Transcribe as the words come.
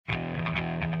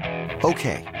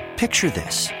Okay, picture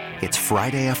this. It's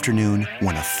Friday afternoon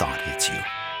when a thought hits you.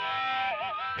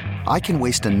 I can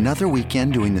waste another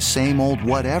weekend doing the same old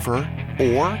whatever,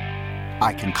 or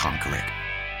I can conquer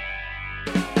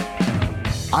it.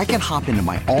 I can hop into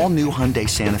my all-new Hyundai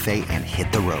Santa Fe and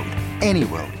hit the road. Any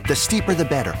road. The steeper, the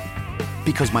better.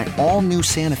 Because my all-new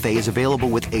Santa Fe is available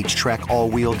with H-Track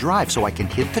all-wheel drive, so I can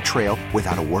hit the trail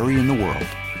without a worry in the world.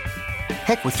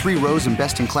 Heck, with 3 rows and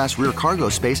best-in-class rear cargo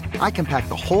space, I can pack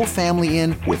the whole family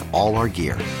in with all our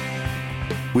gear.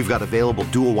 We've got available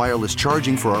dual wireless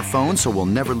charging for our phones, so we'll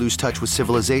never lose touch with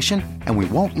civilization, and we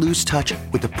won't lose touch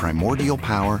with the primordial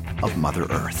power of Mother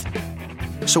Earth.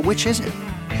 So which is it?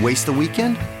 Waste the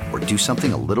weekend or do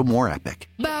something a little more epic?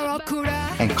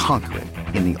 And conquer it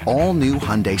in the all-new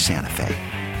Hyundai Santa Fe.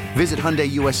 Visit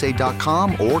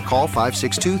HyundaiUSA.com or call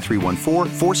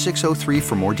 562-314-4603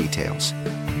 for more details.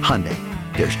 Hyundai,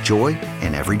 there's joy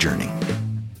in every journey.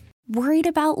 Worried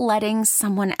about letting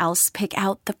someone else pick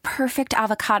out the perfect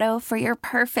avocado for your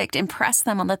perfect impress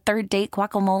them on the third date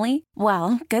guacamole?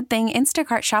 Well, good thing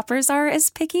Instacart shoppers are as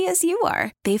picky as you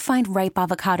are. They find ripe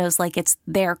avocados like it's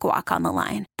their guac on the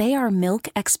line. They are milk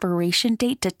expiration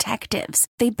date detectives.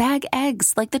 They bag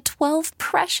eggs like the 12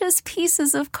 precious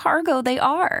pieces of cargo they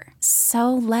are.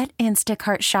 So let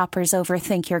Instacart shoppers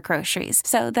overthink your groceries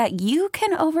so that you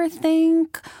can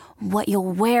overthink what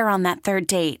you'll wear on that third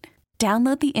date.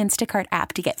 Download the Instacart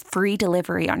app to get free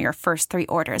delivery on your first 3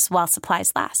 orders while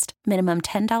supplies last. Minimum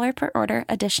 $10 per order.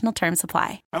 Additional terms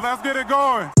apply. And let's get it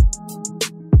going.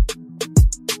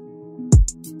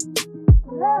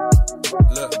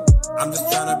 Look, I'm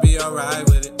just trying to be alright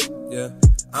with it. Yeah,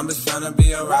 I'm just trying to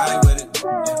be alright with it.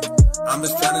 Yeah, I'm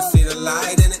just trying to see the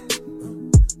light in it.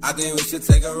 I think we should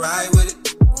take a ride with it.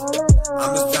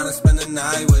 I'm just trying to spend the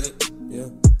night with it. Yeah,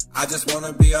 I just want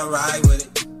to be alright with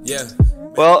it. Yeah.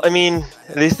 Well, I mean,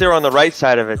 at least they're on the right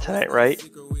side of it tonight, right?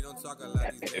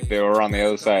 If they were on the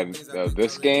other side of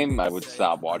this game, I would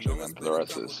stop watching them for the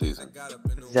rest of the season.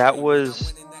 That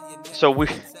was so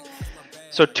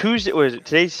Tuesday was it?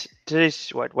 Today's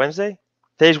what, Wednesday?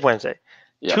 Today's Wednesday.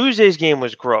 Yep. Tuesday's game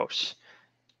was gross.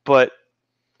 But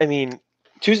I mean,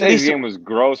 Tuesday's game was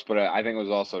gross, but I think it was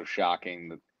also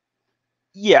shocking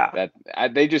that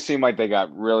they just seemed like they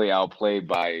got really outplayed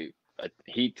by a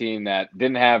Heat team that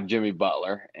didn't have Jimmy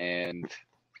Butler, and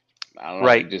I don't know,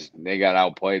 right. They got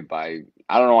outplayed by,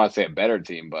 I don't want to say a better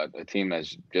team, but a team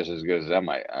that's just as good as them,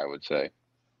 I would say.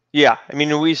 Yeah, I mean,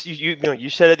 you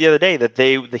said it the other day that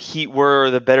the Heat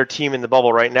were the better team in the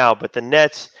bubble right now, but the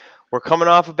Nets were coming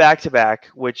off a back-to-back,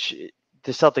 which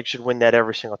the Celtics should win that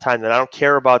every single time. And I don't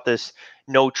care about this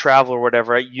no travel or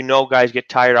whatever. Guys get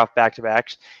tired off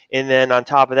back-to-backs. And then on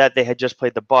top of that, they had just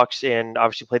played the Bucks and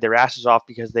obviously played their asses off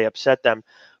because they upset them.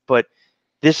 But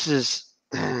this is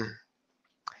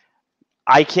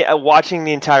I can't watching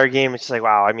the entire game. It's like,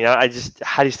 wow. I mean, I just,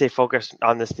 how do you stay focused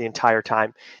on this the entire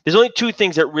time? There's only 2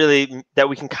 things that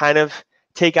we can kind of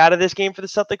take out of this game for the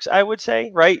Celtics, I would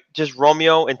say, right? Just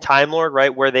Romeo and Time Lord,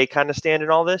 right? Where they kind of stand in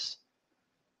all this.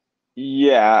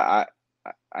 Yeah,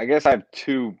 I guess I have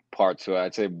 2 parts to it.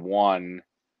 I'd say 1,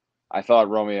 I thought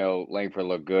Romeo Langford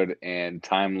looked good and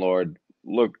Time Lord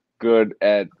looked good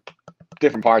at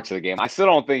different parts of the game. I still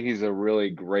don't think he's a really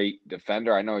great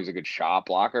defender. I know he's a good shot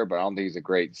blocker, but I don't think he's a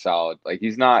great solid. Like,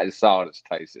 he's not as solid as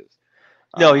Tice is.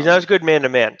 No, he's not as good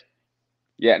man-to-man.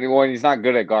 Yeah, and he's not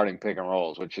good at guarding pick and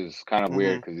rolls, which is kind of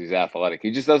weird because he's athletic.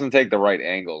 He just doesn't take the right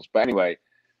angles. But anyway,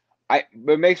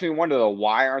 it makes me wonder, though,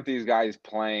 why aren't these guys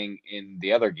playing in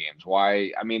the other games?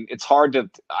 Why? I mean, it's hard to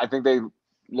 – I think they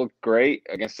look great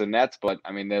against the Nets, but,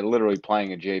 I mean, they're literally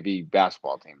playing a JV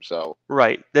basketball team. So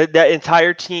right. That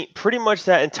entire team – pretty much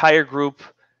that entire group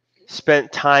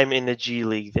spent time in the G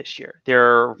League this year. There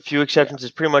are a few exceptions.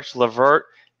 It's pretty much LeVert,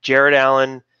 Jared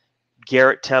Allen,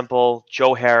 Garrett Temple,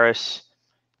 Joe Harris,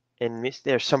 and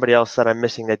there's somebody else that I'm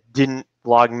missing that didn't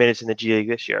log minutes in the G League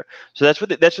this year. So that's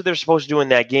what they're supposed to do in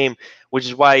that game, which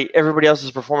is why everybody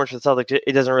else's performance for the Celtics,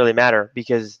 it doesn't really matter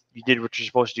because you did what you're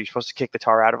supposed to do. You're supposed to kick the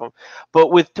tar out of them.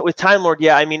 But with Time Lord,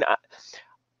 yeah, I mean,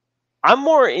 I'm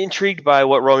more intrigued by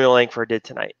what Romeo Langford did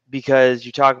tonight because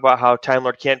you talk about how Time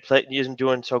Lord can't play, he isn't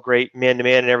doing so great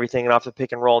man-to-man and everything and off the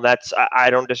pick and roll. And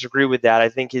I don't disagree with that. I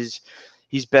think he's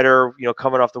better,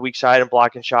 coming off the weak side and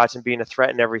blocking shots and being a threat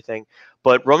and everything.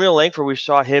 But Romeo Langford, we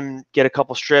saw him get a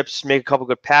couple strips, make a couple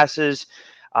good passes.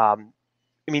 I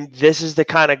mean, this is the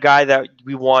kind of guy that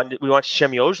we want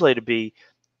Shemi Ojeleye to be.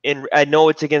 And I know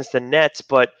it's against the Nets,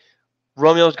 but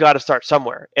Romeo's got to start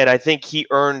somewhere. And I think he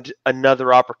earned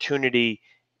another opportunity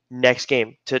next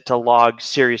game to log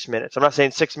serious minutes. I'm not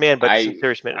saying 6-man, but some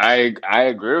serious minutes. I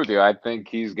agree with you. I think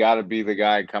he's got to be the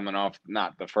guy coming off,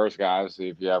 not the first guy. Obviously,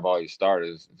 if you have all your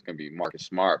starters, it's going to be Marcus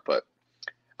Smart. But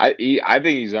I think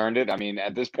he's earned it. I mean,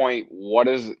 at this point,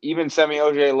 even Semi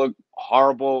OJ looked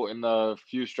horrible in the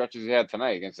few stretches he had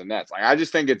tonight against the Nets. Like, I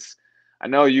just think I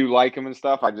know you like him and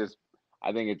stuff. I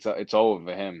think it's over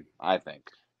for him, I think.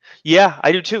 Yeah,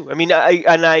 I do too. I mean,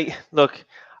 I look,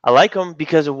 I like him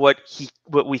because of what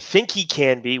we think he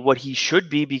can be, what he should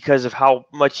be because of how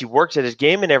much he works at his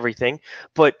game and everything.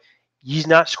 But he's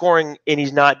not scoring and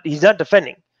he's not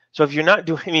defending. So if you're not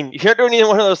doing, if you're not doing either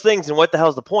one of those things, then what the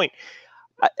hell's the point?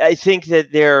 I think that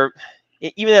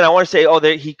even then I want to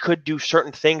say, he could do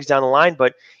certain things down the line,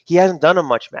 but he hasn't done them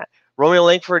much, Matt. Romeo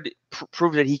Langford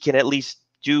proved that he can at least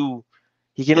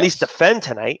at least defend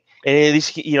tonight, and at least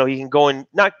he can go and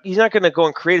he's not going to go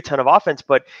and create a ton of offense,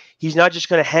 but he's not just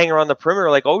going to hang around the perimeter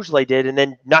like Ojale did and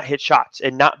then not hit shots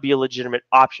and not be a legitimate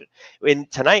option. And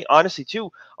tonight, honestly,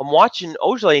 too, I'm watching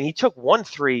Ojale and he took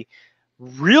 1-3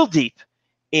 real deep,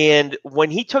 and when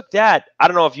he took that, I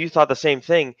don't know if you thought the same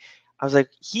thing. I was like,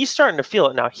 he's starting to feel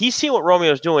it now. He's seeing what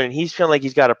Romeo's doing, and he's feeling like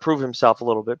he's got to prove himself a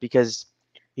little bit because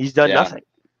he's done nothing.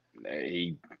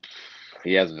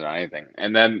 He hasn't done anything.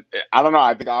 And then, I don't know,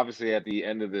 I think obviously at the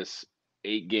end of this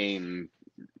 8-game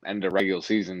end of regular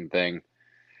season thing,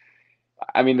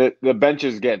 I mean, the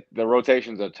benches the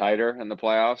rotations are tighter in the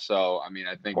playoffs. So, I mean,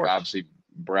 I think obviously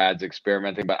Brad's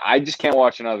experimenting, but I just can't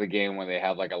watch another game when they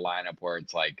have like a lineup where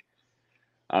it's like,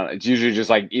 it's usually just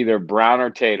like either Brown or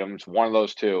Tatum. It's one of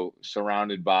those two,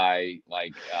 surrounded by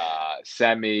like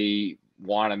Semi,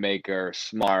 Wanamaker,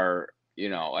 Smart.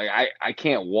 Like I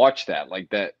can't watch that. Like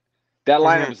that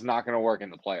lineup is not going to work in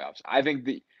the playoffs. I think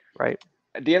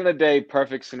at the end of the day,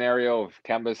 perfect scenario if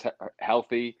Kemba's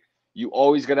healthy, you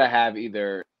always got to have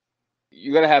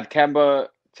Kemba,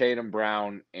 Tatum,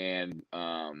 Brown, and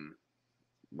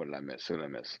what did I miss? Who did I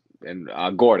miss? And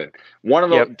Gordon. One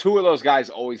of those, two of those guys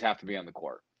always have to be on the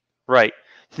court. Right.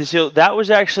 So that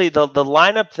was actually the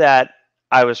lineup that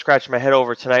I was scratching my head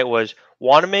over tonight was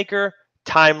Wanamaker,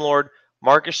 Time Lord,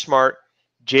 Marcus Smart,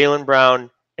 Jaylen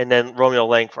Brown, and then Romeo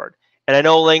Langford. And I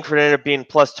know Langford ended up being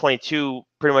plus 22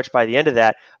 pretty much by the end of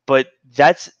that, but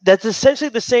that's essentially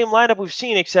the same lineup we've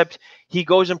seen, except he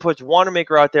goes and puts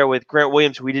Wanamaker out there with Grant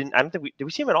Williams. Did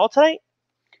we see him at all tonight?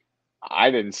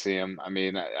 I didn't see him. I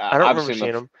mean, I don't remember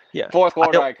seeing him. Yeah, fourth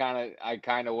quarter, I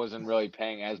kind of wasn't really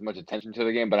paying as much attention to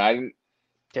the game, but I didn't.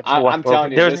 I'm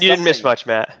telling you, you didn't miss much,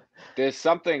 Matt. There's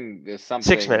something.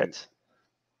 6 minutes.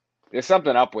 There's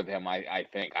something up with him. I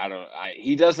think.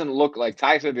 He doesn't look like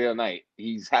Ty said the other night.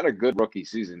 He's had a good rookie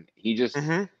season. He just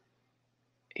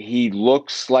he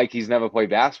looks like he's never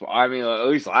played basketball. I mean, at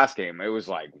least last game, it was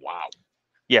like, wow.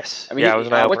 Yes. I mean, it was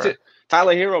an eye-opener.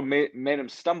 Tyler Hero made him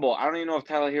stumble. I don't even know if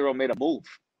Tyler Hero made a move.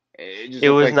 It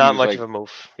was not much of a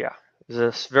move. Yeah, it was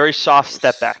a very soft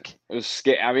step back. It was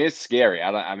scary. I mean, it's scary.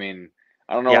 I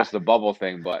don't know what's the bubble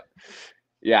thing, but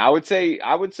yeah, I would say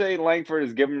Langford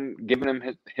is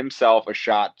giving himself a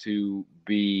shot to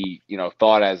be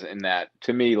thought as in that.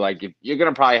 To me, like if you're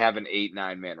gonna probably have an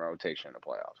 8-9 man rotation in the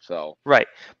playoffs. So right,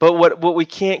 but what we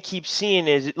can't keep seeing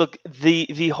is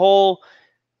the whole.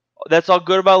 That's all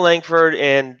good about Langford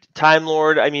and Time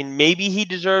Lord. I mean, maybe he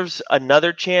deserves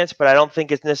another chance, but I don't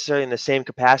think it's necessarily in the same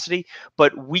capacity.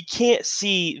 But we can't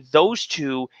see those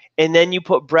two, and then you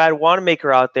put Brad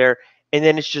Wanamaker out there, and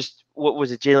then it's just, what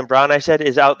was it, Jaylen Brown, I said,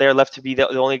 is out there left to be the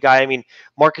only guy. I mean,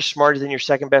 Marcus Smart is then your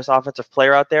second best offensive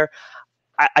player out there.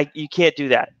 You can't do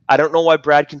that. I don't know why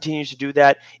Brad continues to do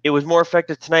that. It was more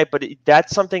effective tonight, but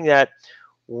that's something that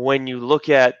when you look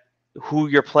at who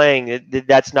you're playing,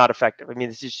 that's not effective. I mean,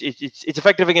 it's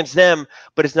effective against them,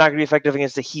 but it's not going to be effective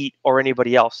against the Heat or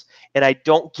anybody else. And I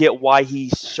don't get why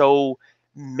he's so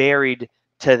married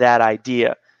to that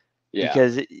idea. Yeah.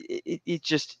 Because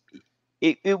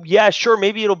sure,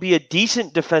 maybe it'll be a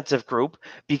decent defensive group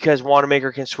because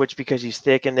Wanamaker can switch because he's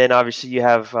thick, and then obviously you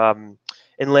have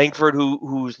in Langford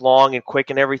who's long and quick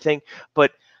and everything,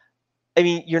 but I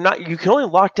mean, you can only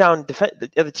lock down the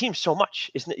other team so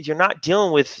much. You're not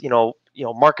dealing with,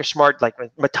 Marcus Smart, like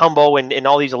Mutombo and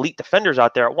all these elite defenders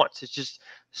out there at once. It's just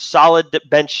solid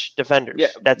bench defenders. Yeah,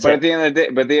 that's it. At the end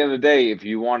of the day, if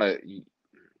you want to,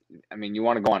 you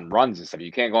want to go on runs and stuff. You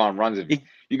can't go on runs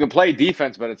you can play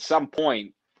defense, but at some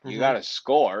point you got to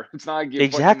score. It's not like you're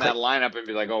putting in that lineup and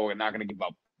be like, oh, we're not going to give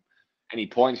up any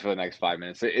points for the next 5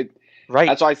 minutes. Right.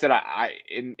 That's why I said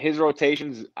in his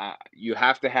rotations, you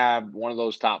have to have one of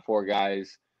those top 4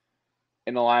 guys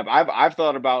in the lineup. I've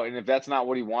thought about, and if that's not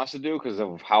what he wants to do because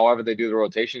of however they do the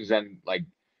rotations, then like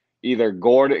either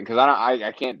Gordon, because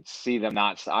I can't see them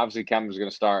not. Obviously, Kemba's going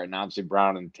to start, and obviously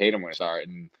Brown and Tatum are going to start,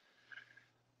 and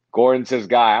Gordon's his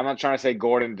guy. I'm not trying to say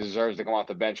Gordon deserves to come off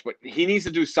the bench, but he needs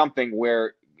to do something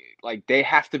where, like, they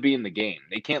have to be in the game.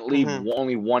 They can't leave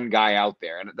only one guy out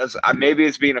there, and that's maybe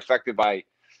it's being affected by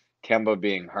Kemba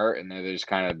being hurt, and they're just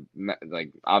kind of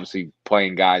like obviously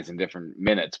playing guys in different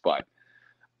minutes. But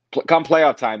come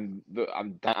playoff time,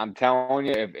 I'm telling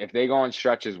you, if they go on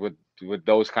stretches with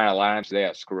those kind of lineups, they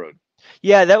are screwed.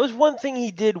 Yeah, that was one thing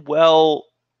he did well.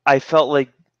 I felt like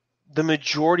the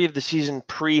majority of the season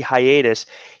pre-hiatus,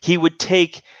 he would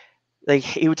take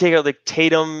out like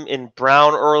Tatum and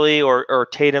Brown early, or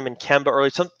Tatum and Kemba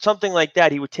early, something like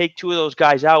that. He would take two of those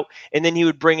guys out, and then he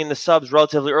would bring in the subs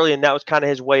relatively early, and that was kind of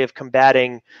his way of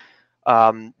combating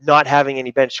not having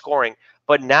any bench scoring.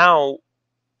 But now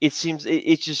it seems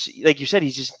it's just like you said,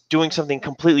 he's just doing something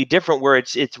completely different, where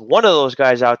it's one of those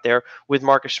guys out there with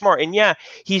Marcus Smart, and yeah,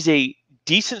 he's a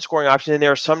decent scoring option, and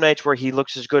there are some nights where he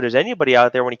looks as good as anybody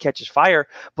out there when he catches fire,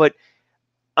 but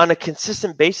on a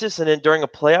consistent basis and then during a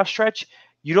playoff stretch,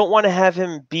 you don't want to have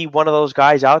him be one of those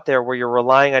guys out there where you're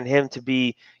relying on him to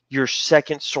be your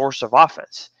second source of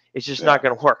offense. It's just not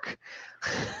going to work.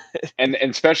 and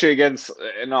especially against,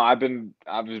 I've been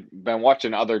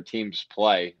watching other teams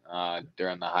play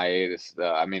during the hiatus.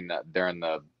 During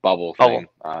the bubble thing,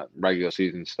 regular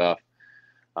season stuff.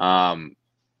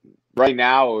 Right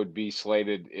now it would be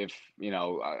slated if,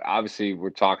 obviously we're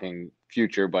talking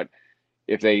future, but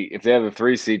if they have a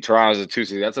 3 seed, Toronto's a 2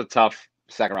 seed, that's a tough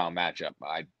second round matchup.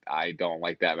 I don't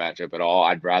like that matchup at all.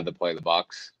 I'd rather play the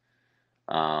Bucks.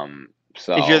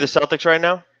 So if you're the Celtics right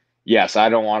now, yes, I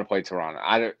don't want to play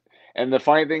Toronto. And the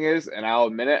funny thing is, and I'll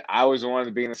admit it, I was the one at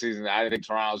the beginning of the season. I didn't think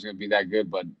Toronto was going to be that good,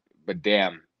 but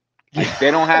damn, like,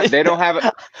 they don't have a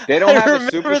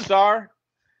superstar.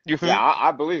 Yeah,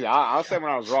 I believe it. I'll say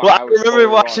when I was wrong. Well, I remember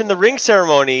watching the ring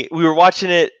ceremony. We were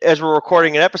watching it as we're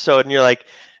recording an episode, and you're like,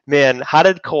 man, how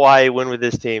did Kawhi win with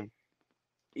this team?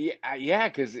 Yeah,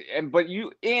 but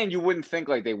you wouldn't think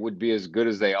like they would be as good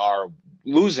as they are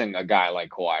losing a guy like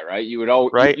Kawhi, right? You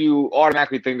would you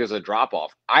automatically think there's a drop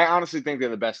off. I honestly think they're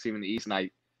the best team in the East,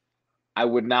 and I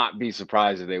would not be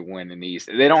surprised if they win in the East.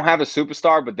 They don't have a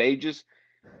superstar, but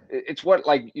it's what,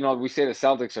 like, we say the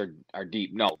Celtics are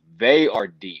deep. No, they are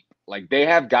deep. Like, they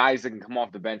have guys that can come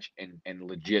off the bench and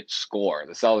legit score.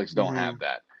 The Celtics don't have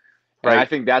that. And I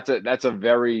think that's a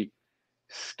very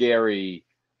scary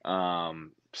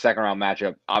second round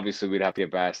matchup. Obviously, we'd have to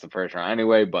get past the first round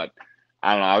anyway, but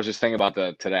I don't know. I was just thinking about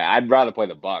today. I'd rather play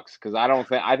the Bucks because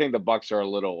I think the Bucks are a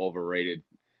little overrated,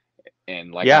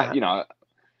 and I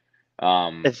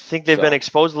think they've been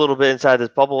exposed a little bit inside this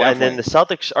bubble, definitely. And then the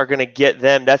Celtics are going to get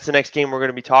them. That's the next game we're going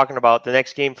to be talking about. The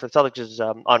next game for the Celtics is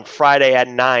on Friday at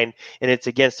 9, and it's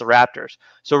against the Raptors.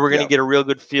 So we're going to get a real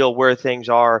good feel where things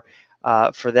are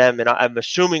for them. And I'm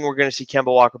assuming we're going to see Kemba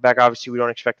Walker back. Obviously, we don't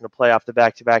expect him to play off the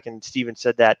back-to-back, and Steven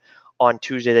said that on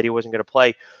Tuesday that he wasn't going to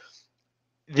play.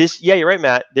 You're right,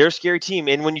 Matt. They're a scary team.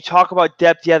 And when you talk about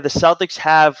depth, the Celtics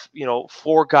have,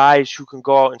 4 guys who can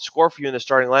go out and score for you in the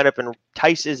starting lineup. And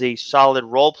Tice is a solid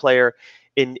role player.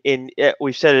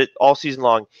 We've said it all season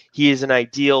long. He is an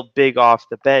ideal big off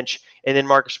the bench. And then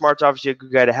Marcus Smart's obviously a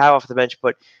good guy to have off the bench,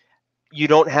 but you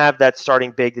don't have that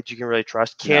starting big that you can really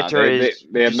trust. Cantor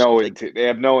they have no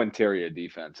interior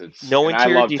defense. I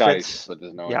love defense, Tice, but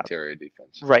there's no interior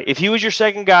defense. Right. If he was your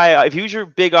second guy, if he was your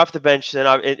big off the bench, then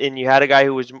and you had a guy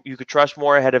who you could trust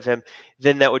more ahead of him,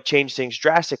 then that would change things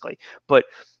drastically. But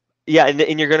yeah,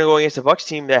 and you're going to go against a Bucks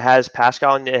team that has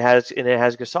Pascal and it has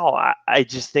Gasol. I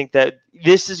just think that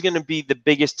this is going to be the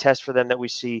biggest test for them that we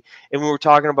see. And we were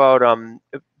talking about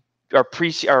our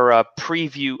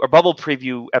preview, our bubble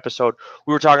preview episode,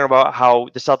 we were talking about how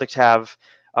the Celtics have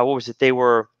I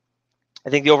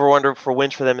think the over-under for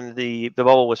wins for them in the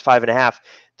bubble was 5.5.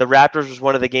 The Raptors was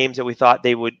one of the games that we thought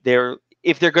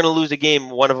if they're going to lose a game,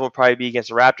 one of them would probably be against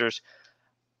the Raptors.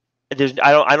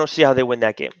 I don't see how they win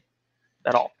that game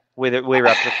at all. With the way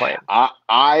Raptors are playing.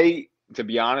 To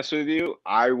be honest with you,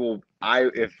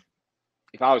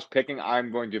 if I was picking, I'm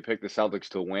going to pick the Celtics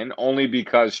to win,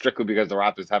 strictly because the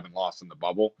Raptors haven't lost in the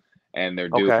bubble, and they're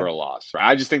due for a loss.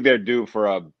 I just think they're due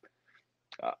for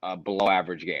a below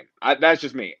average game. That's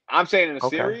just me. I'm saying in a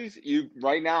series,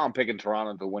 right now I'm picking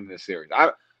Toronto to win this series.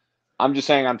 I'm just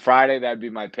saying on Friday that'd be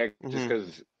my pick, just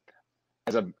because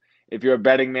if you're a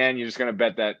betting man, you're just going to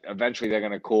bet that eventually they're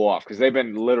going to cool off because they've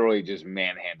been literally just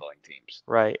manhandling teams.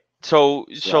 Right. So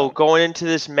going into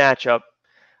this matchup,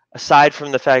 aside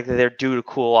from the fact that they're due to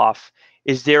cool off,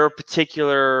 is there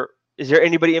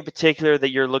anybody in particular that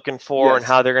you're looking for and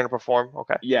how they're going to perform?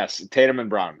 Okay. Yes, Tatum and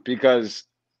Brown, because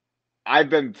I've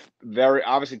been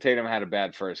obviously Tatum had a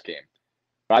bad first game,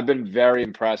 but I've been very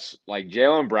impressed. Like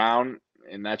Jaylen Brown,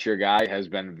 and that's your guy, I've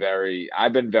been very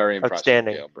impressed with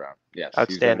Outstanding. Jaylen Brown. Yes, he's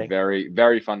been Outstanding. very,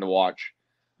 very fun to watch.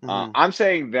 Mhm. I'm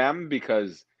saying them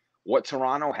because what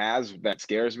Toronto has that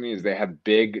scares me is they have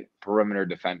big perimeter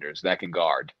defenders that can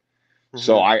guard.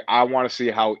 So Mhm. I want to see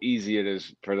how easy it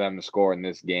is for them to score in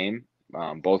this game.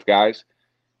 Both guys,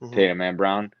 Mhm. Tatum and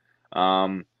Brown.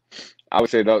 I would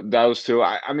say those two.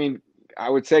 I mean, I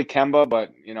would say Kemba,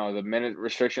 but the minute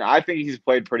restriction. I think he's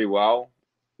played pretty well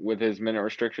with his minute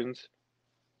restrictions,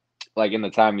 like in the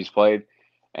time he's played.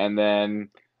 And then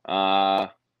I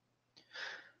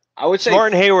would say,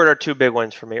 Smart and Hayward are two big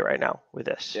ones for me right now with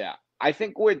this. yeah. I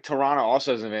think with Toronto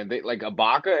also as an event, like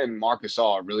Ibaka and Marc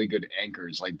Gasol are really good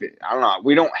anchors. Like I don't know,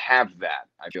 we don't have that.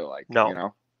 I feel like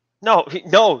No,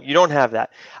 you don't have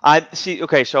that. I see.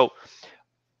 Okay, so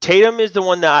Tatum is the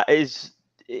one that is.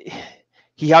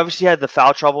 He obviously had the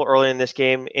foul trouble early in this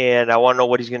game, and I want to know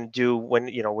what he's going to do when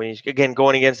he's again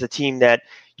going against the team that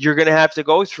you're going to have to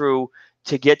go through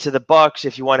to get to the Bucks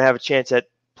if you want to have a chance at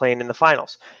playing in the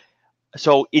finals.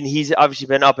 So, and he's obviously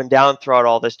been up and down throughout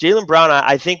all this. Jaylen Brown,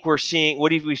 I think we're seeing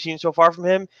what have we seen so far from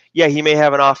him? Yeah, he may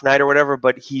have an off night or whatever,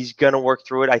 but he's going to work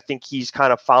through it. I think he's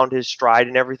kind of found his stride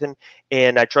and everything,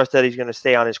 and I trust that he's going to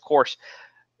stay on his course.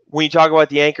 When you talk about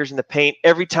the anchors in the paint,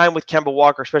 every time with Kemba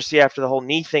Walker, especially after the whole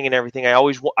knee thing and everything, I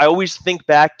always think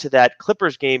back to that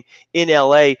Clippers game in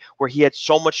LA where he had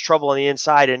so much trouble on the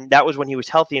inside, and that was when he was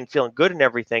healthy and feeling good and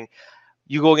everything.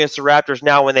 You go against the Raptors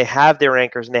now when they have their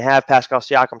anchors and they have Pascal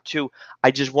Siakam too.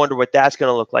 I just wonder what that's going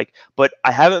to look like. But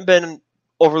I haven't been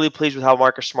overly pleased with how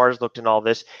Marcus Smart has looked in all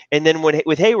this. And then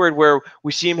with Hayward, where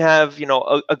we see him have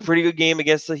a pretty good game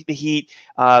against the Heat,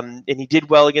 and he did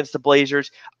well against the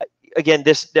Blazers. Again,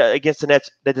 this against the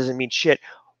Nets, that doesn't mean shit.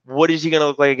 What is he going to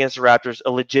look like against the Raptors?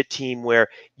 A legit team where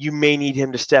you may need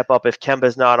him to step up if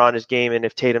Kemba's not on his game and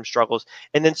if Tatum struggles.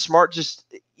 And then Smart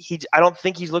I don't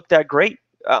think he's looked that great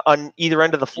on either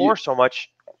end of the floor so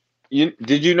much.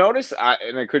 Did you notice?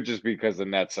 And it could just be because the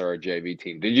Nets are a JV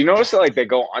team. Did you notice that they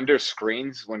go under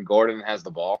screens when Gordon has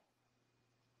the ball?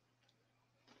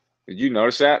 Did you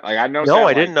notice that? I noticed. No, that,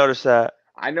 I didn't notice that.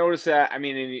 I noticed that. I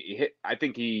mean, he hit. I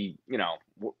think they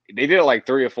did it like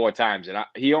 3 or 4 times, and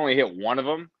he only hit one of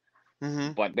them,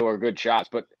 but they were good shots.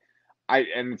 But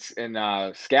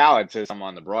Scal had said something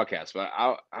on the broadcast, but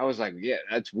I was like, yeah,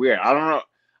 that's weird. I don't know.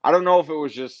 I don't know if it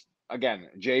was just again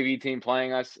JV team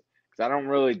playing us because I don't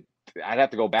really. I'd have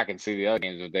to go back and see the other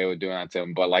games if they were doing that to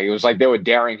him, but it was like they were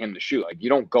daring him to shoot. Like you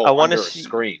don't go under a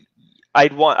screen.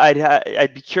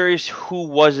 I'd be curious who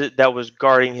was it that was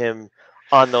guarding him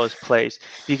on those plays,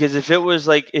 because if it was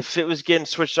getting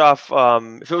switched off,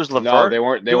 if it was LeVert, no, they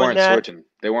weren't switching.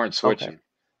 They weren't switching. Okay.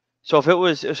 So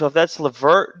if that's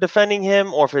LeVert defending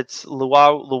him, or if it's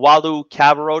Luwalu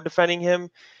Cabarro defending him,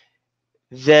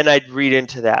 then I'd read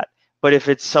into that. But if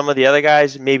it's some of the other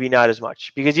guys, maybe not as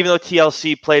much, because even though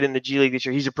TLC played in the G League this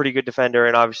year, he's a pretty good defender,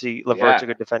 and obviously LeVert's a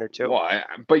good defender too. Well,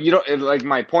 but you don't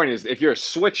my point is if you're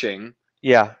switching,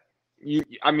 yeah.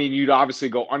 You'd obviously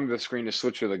go under the screen to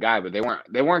switch with a guy, but they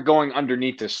weren't going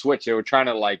underneath to switch. They were trying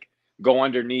to go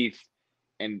underneath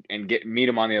and meet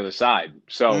him on the other side.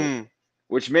 So,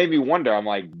 which made me wonder. I'm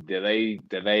like, did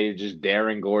they just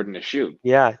daring Gordon to shoot?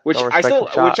 Yeah, I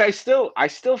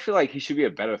still feel like he should be a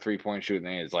better 3-point shooter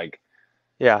than he is.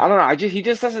 Yeah, I don't know. He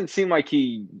just doesn't seem like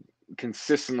he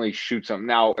consistently shoots them.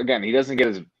 Now, again, he doesn't get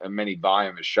as many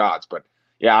volume as shots, but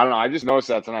yeah, I don't know. I just noticed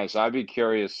that tonight, so I'd be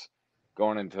curious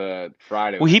going into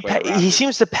Friday. Well, he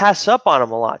seems to pass up on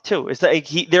him a lot too. It's like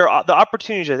the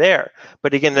opportunities are there,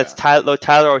 but again, that's Tyler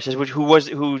always says,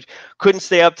 who couldn't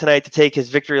stay up tonight to take his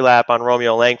victory lap on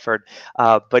Romeo Langford.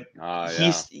 But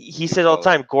he says all the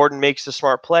time, Gordon makes the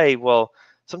smart play. Well,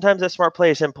 sometimes that smart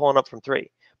play is him pulling up from 3.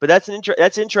 But that's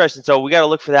interesting. So we got to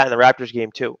look for that in the Raptors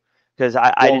game too, because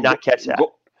I did not catch that.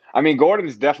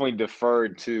 Gordon's definitely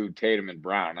deferred to Tatum and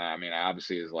Brown.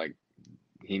 Obviously is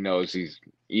he knows he's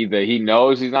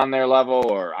on their level,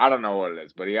 or I don't know what it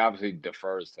is, but he obviously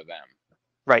defers to them.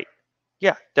 Right.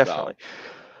 Yeah, definitely.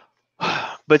 So.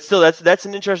 But still, that's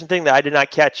an interesting thing that I did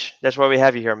not catch. That's why we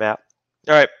have you here, Matt.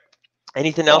 All right.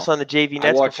 Anything else on the JV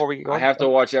Nets before we get going? I have to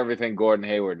watch everything Gordon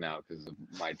Hayward now because of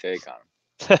my take on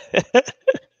him.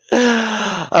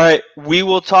 All right. We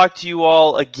will talk to you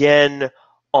all again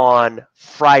on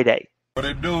Friday. What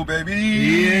it do, baby?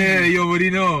 Yeah, you already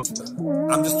know.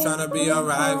 I'm just trying to be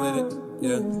alright with it.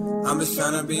 Yeah. I'm just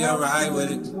trying to be alright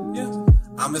with it. Yeah.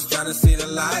 I'm just trying to see the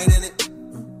light in it.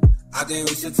 I think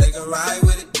we should take a ride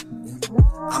with it. Yeah.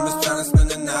 I'm just trying to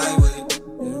spend the night with it.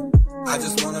 Yeah. I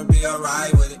just want to be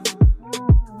alright with it.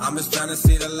 I'm just trying to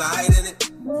see the light in it.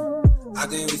 I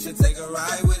think we should take a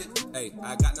ride with it. Hey,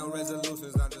 I got no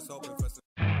resolutions, I'm just hoping for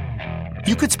some.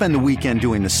 You could spend the weekend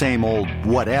doing the same old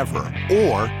whatever,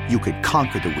 or you could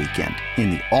conquer the weekend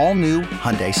in the all-new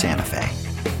Hyundai Santa Fe.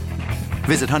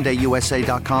 Visit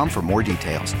HyundaiUSA.com for more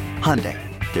details. Hyundai,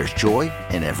 there's joy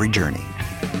in every journey.